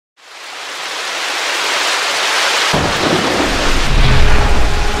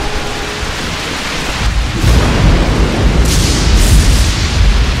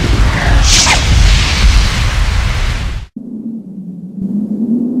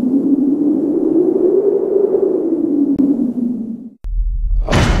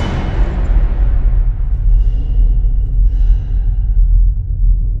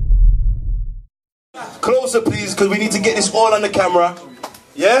because we need to get this all on the camera.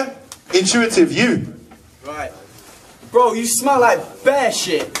 Yeah? Intuitive, you. Right. Bro, you smell like bear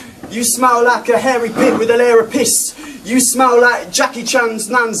shit. You smell like a hairy pig with a layer of piss. You smell like Jackie Chan's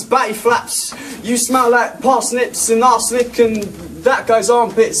nan's batty flaps. You smell like parsnips and arsenic and that guy's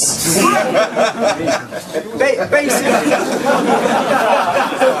armpits.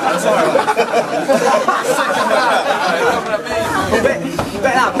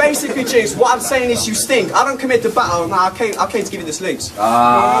 Basically, Jinx, what I'm saying is you stink. I don't commit to battle. Nah, I came to give you this links.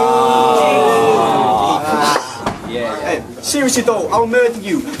 Hey, seriously though, I'll murder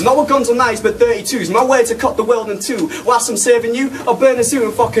you. Not with guns or knives, but 32s. My way to cut the world in two. Whilst I'm serving you, I'll burn a zoo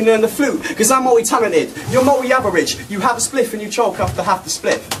and fucking earn the flute. Cause I'm multi-talented, you're multi-average. You have a spliff and you choke after half the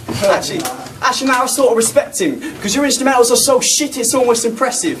spliff. Actually now I sort of respect him. Cause your instrumentals are so shit, it's almost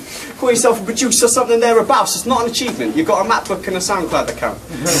impressive. Call yourself a producer or something thereabouts, it's not an achievement. You've got a MacBook and a SoundCloud account.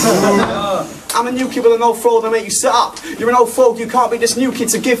 I'm a new kid with an old fraud that make you sit up. You're an old folk, you can't be this new kid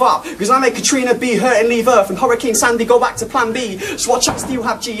to give up. Cause I make Katrina be hurt and leave Earth, and Hurricane Sandy go back to plan B. So what chance do you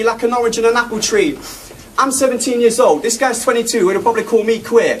have, G? You're like an orange and an apple tree. I'm 17 years old, this guy's 22, and he'll probably call me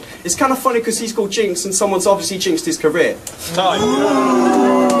queer. It's kind of funny because he's called Jinx and someone's obviously jinxed his career.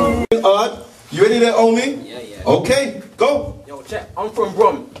 Alright, you ready there, Omi? Yeah. Okay, go. Yo, check, I'm from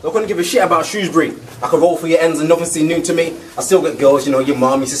Brum. Not gonna give a shit about Shrewsbury. I can roll for your ends and nothing seems new to me. I still get girls, you know, your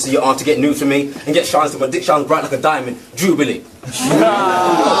mum, your sister, your aunt to get new to me. And get shines till my dick shines bright like a diamond. Jubilee.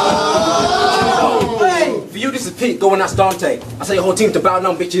 For you, this is Pete, go and ask Dante. I say your whole team to bow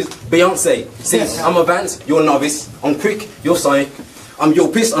down, bitches. Beyonce. See, I'm advanced, you're a novice. I'm quick, you're sorry. I'm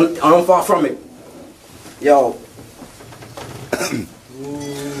your piss, and I'm far from it. Yo.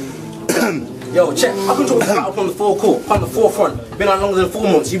 Yo, check. I control the battle from the forecourt, from the forefront. Been on longer than 4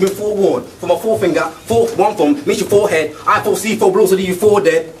 months, you've been forewarned. For my forefinger, one thumb, meets your forehead. I foresee 4 blows to leave you 4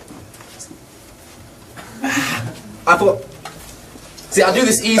 dead. I thought. See, I do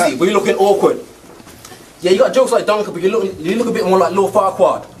this easy, but you're looking awkward. Yeah, you got jokes like Duncan, but you look a bit more like Lord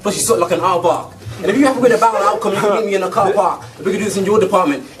Farquaad. Plus, you sort of like an Outback. And if you happy with the battle outcome, you can meet me in a car park. If we could do this in your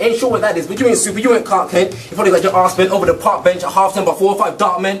department. Ain't sure what that is, but you ain't super, you ain't Clark Kent. You probably got your arse bent over the park bench at half time by 4 or 5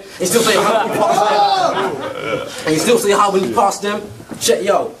 dark men. And you still say how when you pass them. And you still say how when you pass them. Check,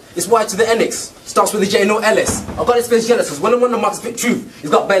 yo, it's Y to the NX. Starts with a J, no Ellis. I got his face jealous, because when I'm on the mark, spit truth.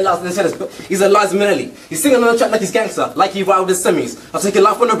 He's got bad lies in his but he's a Liza Minnelli. He's singing on the track like he's gangster, like he ride with his semis. I'll take a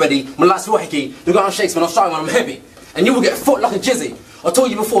life when I'm ready, my life's wacky. You got on shakes when I'm shy when I'm heavy. And you will get foot like a jizzy. I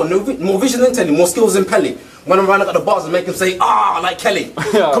told you before, more vision than Telly, more skills than Pelly. When I'm running at the bars and make him say, ah, like Kelly.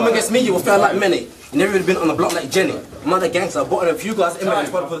 Come against me, you will fail like many. You never even been on the block like Jenny. I'm not a gangster, but a few guys in my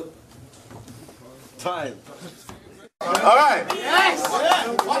Time. Alright. Yes.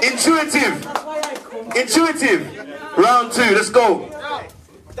 Intuitive. Round 2, let's go.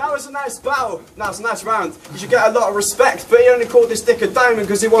 That was a nice battle. That was a nice round. You should get a lot of respect, but he only called this dick a diamond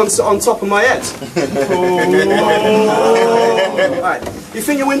because he wants it on top of my head. Right. You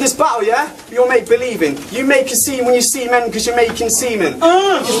think you win this battle, yeah? You're make believing. You make a scene when you see men because you're making semen.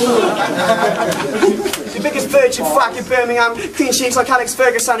 The biggest virgin fuck in Birmingham. Clean sheets like Alex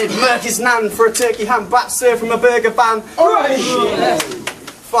Ferguson. He'd murk his nan for a turkey ham bat served from a burger ban. Alright.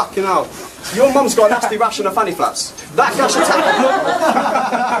 Fucking hell. Your mum's got a nasty rash on her fanny flaps. That gash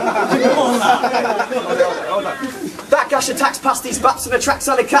That gash attacks past these bats and attracts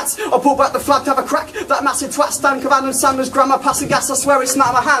alley cats. I'll pull back the flag to have a crack. That massive twat Stan Cavan and Sanders grammar passing gas. I swear it's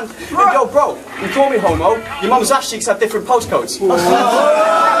not my hand. And yo, bro, you call me homo. Your mum's ass cheeks have different postcodes.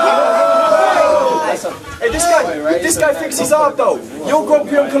 Hey, this guy thinks he's hard though. Your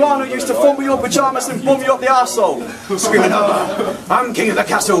grumpy Uncle Arno used to fumble your pyjamas and bum you up the arsehole. Screaming, I'm king of the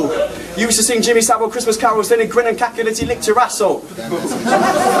castle. You used to sing Jimmy Savile Christmas carols, then he'd grin and cackle as he licked your asshole.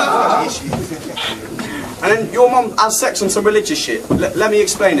 And then your mum has sex on some religious shit. Let me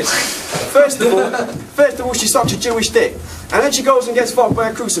explain this. First of all, she sucks a Jewish dick. And then she goes and gets fucked by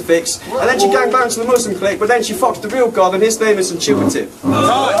a crucifix. And then she gangbangs to the Muslim clique, but then she fucks the real God and his name is intuitive.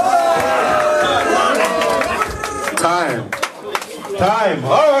 Time.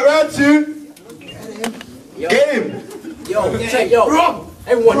 Alright, round 2. Game. Yo, check, yo.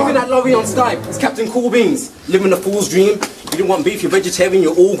 Everyone, you can add Laurie on Skype. It's Captain Cool Beans. Living the fool's dream. You didn't want beef, you're vegetarian,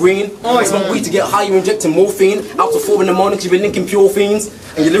 you're all green. It's not weed to get high, you're injecting morphine. Out to 4 in the morning, you've been linking pure fiends.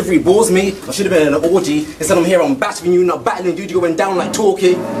 And your delivery bores me. I should have been in an orgy. Instead I'm here, I'm battering you, not battling you, you're going down like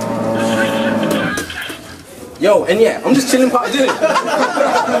talkie. Yo, and yeah, I'm just chilling part of dinner. Yo,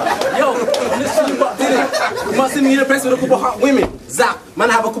 I'm just chilling part of dinner. You might see me in a place with a couple hot women. Zap, man,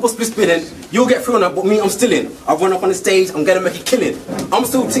 I have a couple split spinning. You'll get through on that, but me, I'm still in. I run up on the stage, I'm gonna make it killing. I'm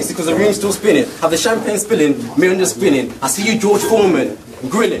still tipsy because the room's still spinning. Have the champagne spilling, mirror just spinning. I see you, George Foreman.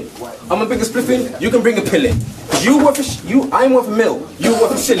 grilling. I'm a bigger spliffing, you can bring a pill in. Cause I ain't worth a mill, you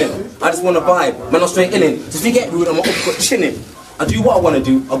worth a shilling. I just wanna vibe, man, I'm straight illin'. So if you get rude, I'm an uppercut chinning. I do what I wanna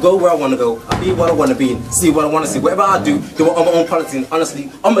do, I'll go where I wanna go, I'll be what I wanna be, see what I wanna see. Whatever I do what on my own politics. Honestly,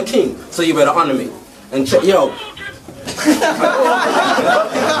 I'm a king, so you better honor me. And check, yo.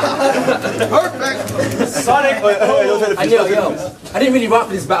 Perfect. Sonic. I didn't really rap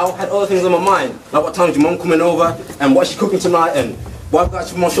for this battle. Had other things on my mind, like what time's your mum coming over, and what she cooking tonight, and what I've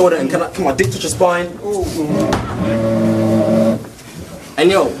got on my shoulder, and can my dick touch your spine? And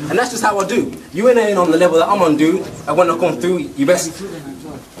yo, and that's just how I do. You ain't on the level that I'm on, dude. And when I come through, you best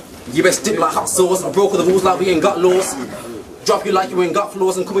dip like hot sauce. I broke all the rules like we ain't got laws. Drop you like you ain't got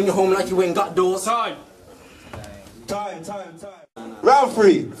floors, and come in your home like you ain't got doors. Time. Round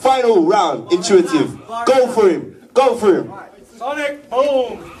 3, final round, intuitive. Go for him. Sonic,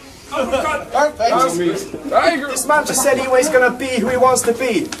 boom. Perfect. This man just said he was going to be who he wants to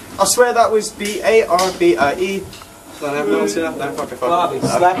be. I swear that was B-A-R-B-I-E. Everyone see that? No, fuck it.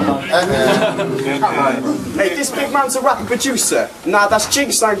 Hey, this big man's a rapper producer. Nah, that's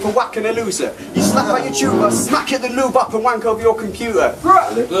Jynxstarr for whacking a loser. You slap out your tuber, smack it the lube up and wank over your computer.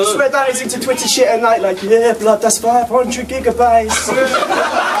 Swear that is into Twitter shit at night like, yeah, blood, that's 500 gigabytes.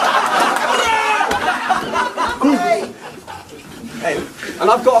 Hey, and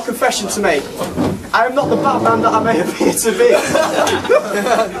I've got a confession to make. I am not the Batman that I may appear to be.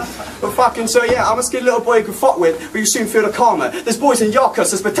 But fucking so yeah, I'm a skinny little boy you can fuck with, but you soon feel the karma. There's boys in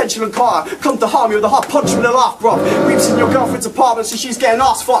Yorkers, there's potential in car. Come to harm you with a hot punch with a laugh, bro. Weeps in your girlfriend's apartment so she's getting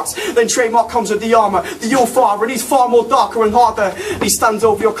ass fucked. Then trademark comes with the armour, the all far, and he's far more darker and harder. He stands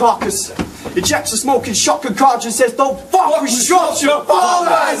over your carcass. Ejects a smoking shotgun cartridge and says, don't fuck with Shropshire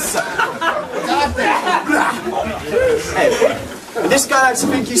fathers! Hey, and this guy likes to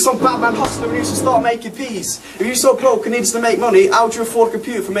think he's some Batman hustler and used to start making peas. If you're so broke and needs to make money, how would you afford a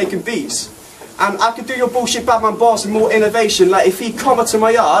computer for making bees? And I could do your bullshit Batman bars with more innovation. Like if he come to my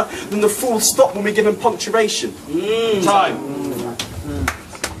yard, then the fool stop when we give him punctuation. Time.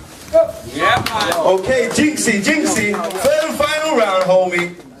 Yeah, man. Okay, Jynxsy, third and final round,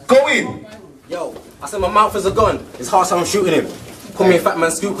 homie. Go in. Yo, I said my mouth is a gun. It's hard so I'm shooting him. Call me a fat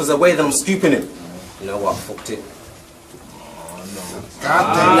man scoop because the way that I'm scooping him. You know what? Fucked it.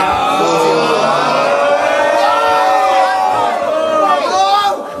 God damn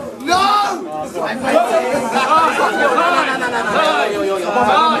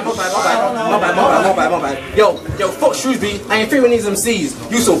My bad. Yo, fuck Shrewsbury. I ain't fearing these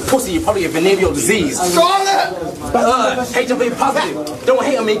MCs. You so pussy, you probably have venereal disease. HIV positive. Don't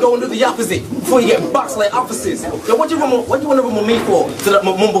hate on me, go and do the opposite. Before you get boxed like officers. Yo, what you want to run with me for? To that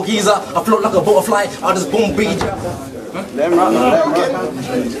mumble geezer, I float like a butterfly, I'll just boom beat ya.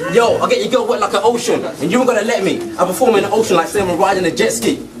 Yo, I get your girl wet like an ocean, and you ain't gonna let me. I perform in the ocean like someone riding a jet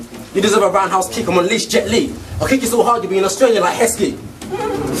ski. You deserve a roundhouse kick, I'm on leash Jet Li. I'll kick you so hard you'll be in Australia like Heskey.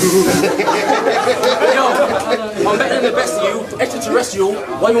 Yo, I'm better than the best of you, extraterrestrial.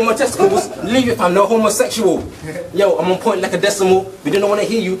 Why you on my testicles? Leave if I'm no homosexual. Yo, I'm on point like a decimal. We don't want to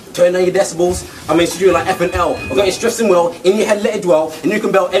hear you, turn down your decibels. I mean, you like F and L. I got you stressing well, in your head let it dwell. And you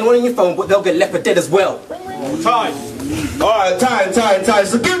can bell anyone in your phone, but they'll get leopard dead as well. Time. Alright, time.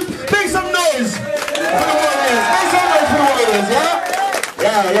 So make some noise for the Warriors. Make some noise for the Warriors, yeah?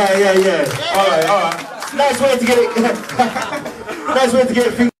 Yeah. Alright. Nice way to get it. Nice way to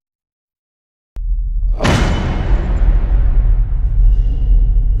get it.